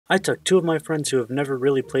I took two of my friends who have never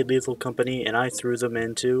really played Lethal Company and I threw them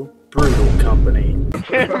into Brutal Company.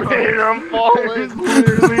 Man, I'm falling.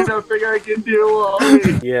 Literally nothing I can do.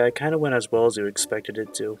 Yeah, it kinda went as well as you expected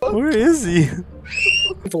it to. Where is he?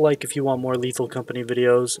 Leave a like if you want more Lethal Company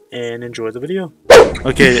videos, and enjoy the video.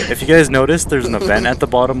 Okay, if you guys notice, there's an event at the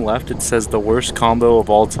bottom left. It says the worst combo of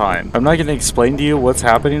all time. I'm not going to explain to you what's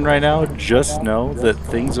happening right now. Just know that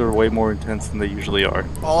things are way more intense than they usually are.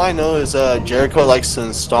 All I know is Jericho likes to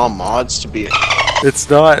install mods to be. It's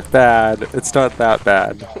not bad. It's not that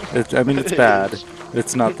bad. I mean, it's bad.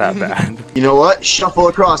 It's not that bad. You know what? Shuffle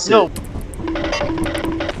across it. No.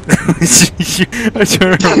 I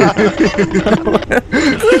turned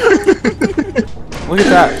Look at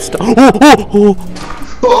that.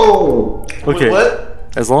 Oh! Okay. Wait, what?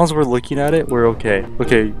 As long as we're looking at it, we're okay.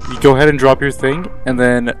 Okay, you go ahead and drop your thing, and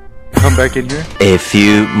then come back in here. A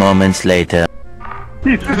few moments later.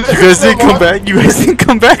 You guys didn't come back? You guys didn't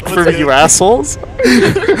come back for me, you assholes?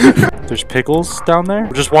 There's pickles down there?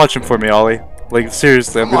 Just watch him for me, Ollie. Like,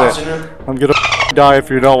 seriously, I'm gonna die if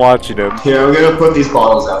you're not watching him. Here, I'm gonna put these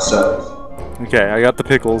bottles outside. Okay, I got the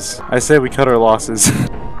pickles. I say we cut our losses.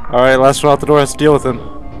 Alright, last one out the door has to deal with him.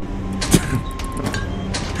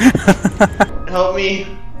 Help me.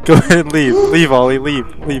 Go ahead and leave. Leave, Ollie. Leave.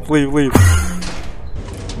 Leave.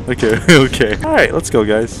 Okay, okay. Alright, let's go,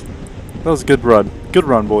 guys. That was a good run. Good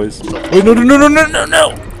run, boys. Wait, no!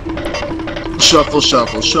 Shuffle.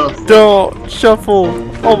 Don't shuffle.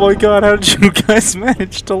 Oh my god, how did you guys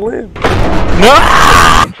manage to live? No!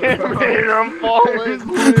 Man, I'm falling.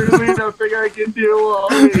 Literally nothing I can do. Oh,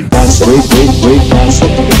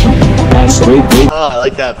 I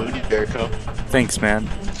like that booty, Jericho. Thanks, man.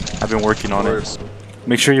 I've been working on it.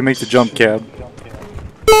 Make sure you make the jump, Cab.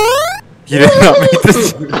 You did not make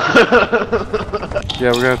this.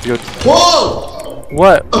 Yeah, we're gonna have to go. Whoa!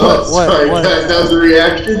 What? Sorry, guys, that was a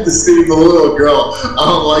reaction to seeing the little girl. I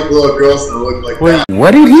don't like little girls that look like that.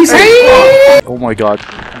 What did he say? Oh my god,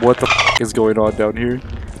 what the f is going on down here?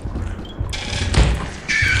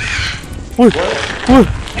 What?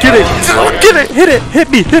 Get it! Get it! Hit it! Hit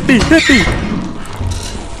me!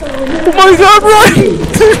 Oh my god, run!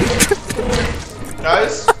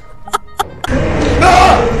 Guys?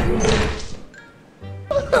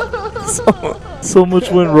 So much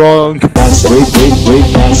went wrong. Do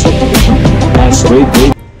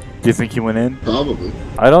you think he went in? Probably.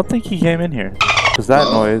 I don't think he came in here. What's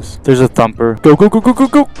that noise? There's a thumper. Go!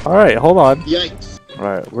 Alright, hold on. Yikes.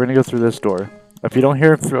 Alright, we're gonna go through this door. If you don't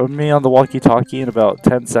hear from me on the walkie-talkie in about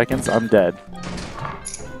 10 seconds, I'm dead.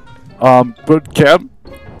 But Cam?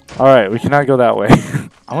 Alright, we cannot go that way.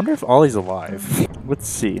 I wonder if Ollie's alive. Let's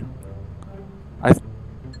see.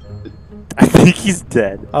 I think he's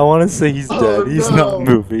dead. I want to say he's dead. He's not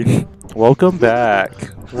moving. Welcome back.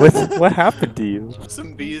 What happened to you?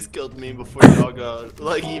 Some bees killed me before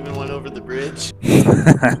y'all even went over the bridge.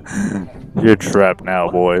 You're trapped now,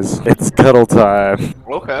 boys. It's cuddle time.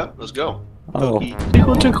 Okay, let's go. Oh.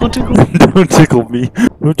 Tickle. Don't tickle me.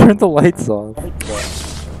 Who turned the lights off?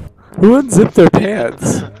 Who unzipped their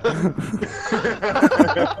pants?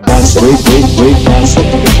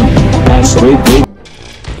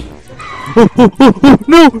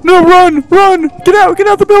 No, run! Get out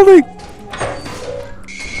the building!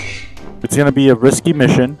 It's gonna be a risky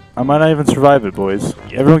mission. I might not even survive it, boys.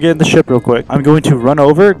 Everyone get in the ship real quick. I'm going to run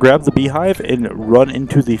over, grab the beehive, and run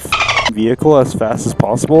into the vehicle as fast as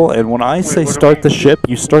possible. And when I say start the ship,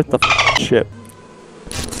 you start the ship.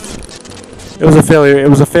 It was a failure.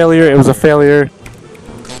 Start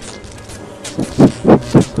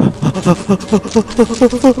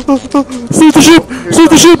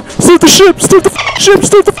the ship!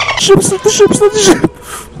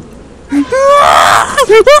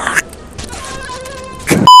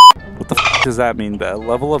 What the f does that mean? The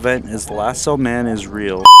level event is Lasso Man is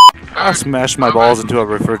real. I smashed my balls into a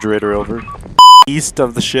refrigerator over. East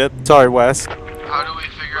of the ship. Sorry, west. How do we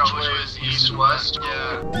figure out which way is east, west?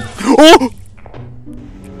 Yeah. Oh!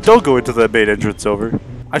 Don't go into the main entrance over.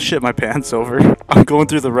 I shit my pants over. I'm going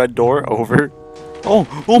through the red door over.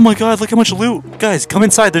 Oh my god, look how much loot. Guys, come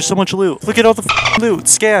inside, there's so much loot. Look at all the loot.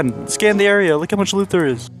 Scan the area. Look how much loot there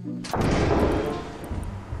is.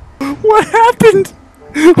 What happened?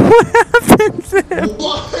 What happened there?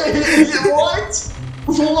 What?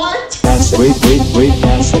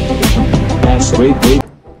 Wait.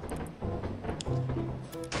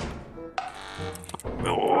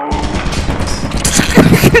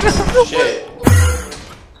 Shit.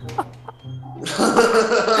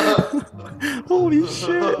 Holy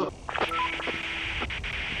shit.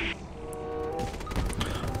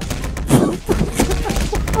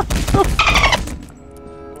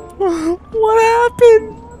 What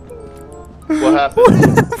happened? What happened?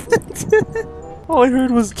 All I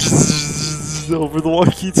heard was over the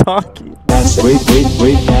walkie-talkie.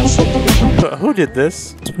 Who did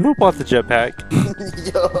this? Who bought the jetpack?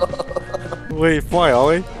 Wait, fly,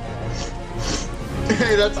 Ollie.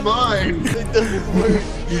 Hey, that's mine. It doesn't work.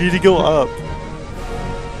 You need to go up.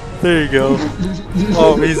 There you go.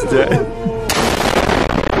 Oh, he's dead.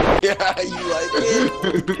 Yeah, you like it?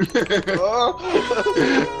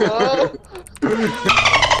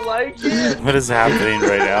 Like it? What is happening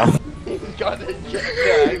right now? He's got a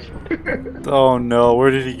jetpack. Oh no,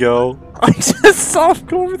 where did he go? I just saw him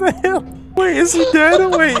go over the hill. Wait, is he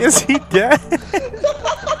dead? Wait, is he dead?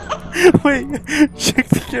 Wait, check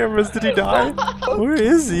the cameras. Did he die? Where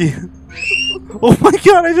is he? Oh my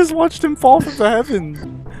god, I just watched him fall from the heavens.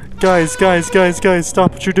 Guys,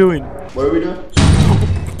 stop what you're doing. What are we doing?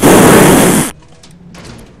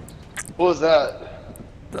 What was that?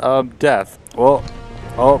 Death. Well,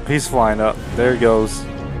 oh, he's flying up. There he goes.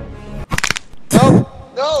 No!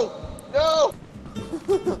 No! No!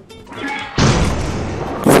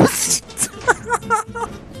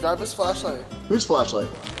 Grab his flashlight. Whose flashlight?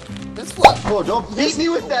 This flashlight. Oh, don't hit me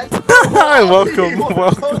with that. Hi, welcome.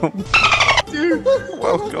 Dude,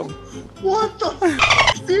 Welcome. what the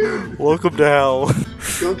f, dude? Welcome to hell.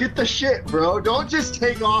 Don't get the shit, bro. Don't just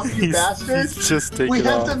take off, you bastard. He's just taking We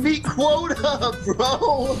have off. to meet quota,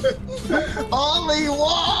 bro. Ollie,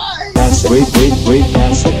 why?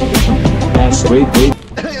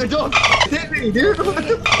 Hey, don't hit me, dude. What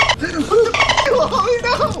the Ollie,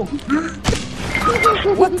 no.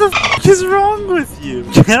 What the f is wrong with you?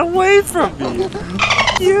 Get away from me!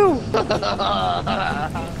 You!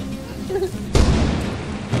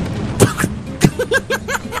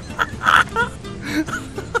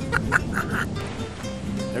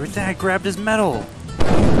 Everything I grabbed is metal.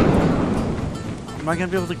 How am I gonna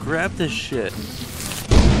be able to grab this shit?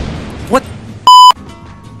 What?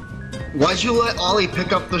 Why'd you let Ollie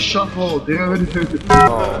pick up the shuffle, dude?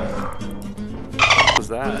 Oh. What was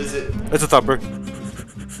that? What is it? It's a thumper.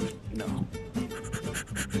 No.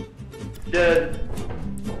 Dead.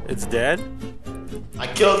 It's dead? I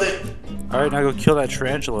killed it. Alright, now go kill that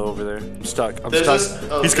tarantula over there. I'm stuck. I'm There's stuck. this-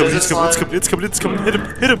 oh, He's coming, there's he's coming, this it's coming, it's coming. Hit him,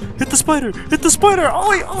 hit him, hit the spider, hit the spider!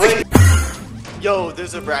 Ollie, Ollie! Wait. Yo,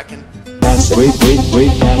 there's a bracken. The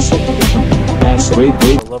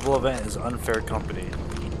level event is unfair company.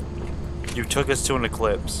 You took us to an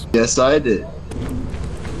eclipse. Yes, I did.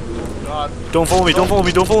 God. Don't follow me, don't follow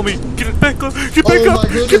me, don't follow me! Get it back up! Get back Oh up! my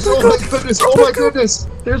goodness, Get back oh my up! goodness, oh my goodness!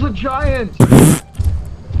 There's a giant!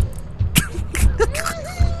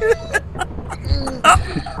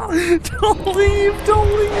 Don't leave,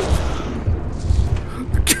 don't leave!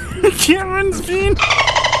 Cameron's being...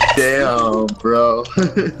 Damn, bro.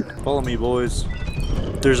 Follow me, boys.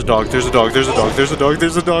 There's a dog, there's a dog, there's a dog, there's a dog,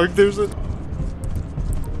 there's a dog, there's a...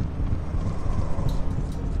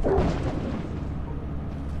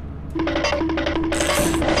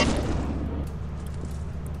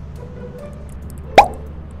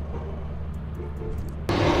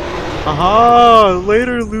 Aha!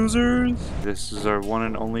 Later, losers! This is our one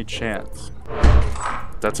and only chance.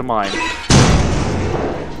 That's a mine.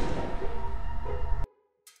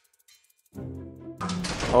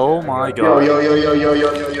 Oh my god. Yo.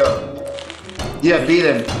 Yeah, beat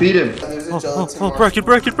him, beat him. There's a Oh, gelatin oh, mark.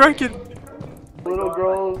 bracket! Little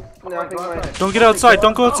girl snapping my... Don't get outside,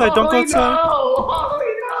 don't go outside, don't go Ollie, outside! no! Ollie,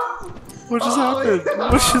 no! What just Ollie, happened? no!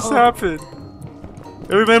 What just happened?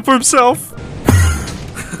 Every man for himself!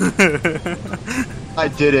 I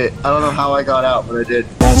did it. I don't know how I got out, but I did.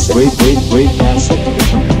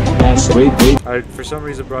 For some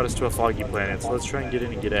reason brought us to a foggy planet, so let's try and get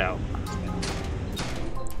in and get out.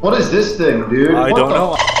 What is this thing, dude? I What don't the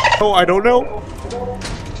know. Oh, I don't know.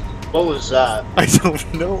 What was that? I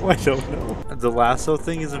don't know. I don't know. The lasso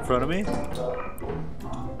thing is in front of me.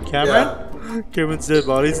 Cameron? Cameron's dead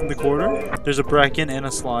body's in the corner. There's a bracken and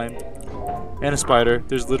a slime. And a spider.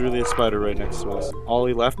 There's literally a spider right next to us.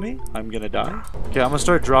 Ollie left me. I'm gonna die. Okay, I'm gonna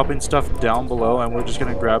start dropping stuff down below and we're just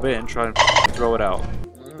gonna grab it and try and throw it out.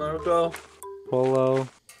 Marco. Hello.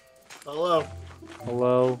 Hello.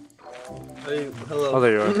 Hello. Hey, hello. Oh,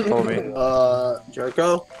 there you are. Follow me.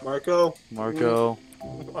 Jericho? Marco? Marco.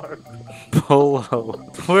 Polo.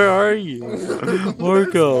 Where are you?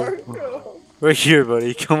 Marco. Right here,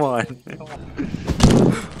 buddy. Come on.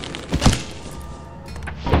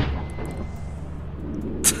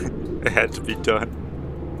 It had to be done.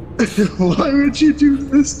 Why would you do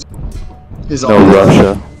this? His No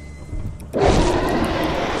Russia.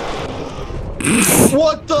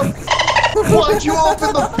 What the f? Why'd you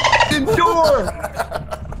open the f***ing door?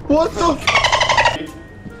 What the f?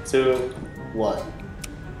 2, 1.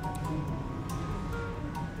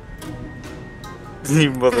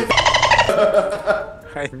 You mother.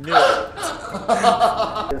 I knew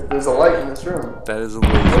it. There's a light in this room. That is a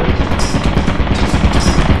laser.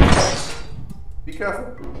 Be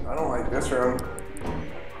careful. I don't like this room.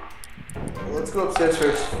 Let's go upstairs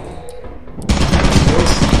first.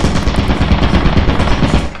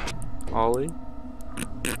 Ollie?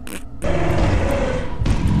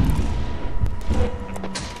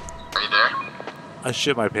 Are you there? I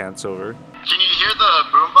shit my pants over. Can you hear the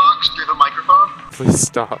boombox through the microphone? Please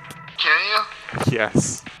stop. Can you?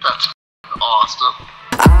 Yes. That's awesome.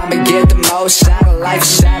 I'ma get the most out of life,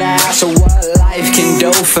 shout out to what life can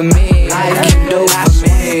do for me. Life can do for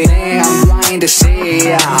me. Thing I'm blind to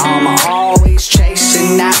see. I'm always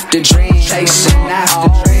chasing after dreams, thinking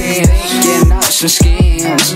up some schemes.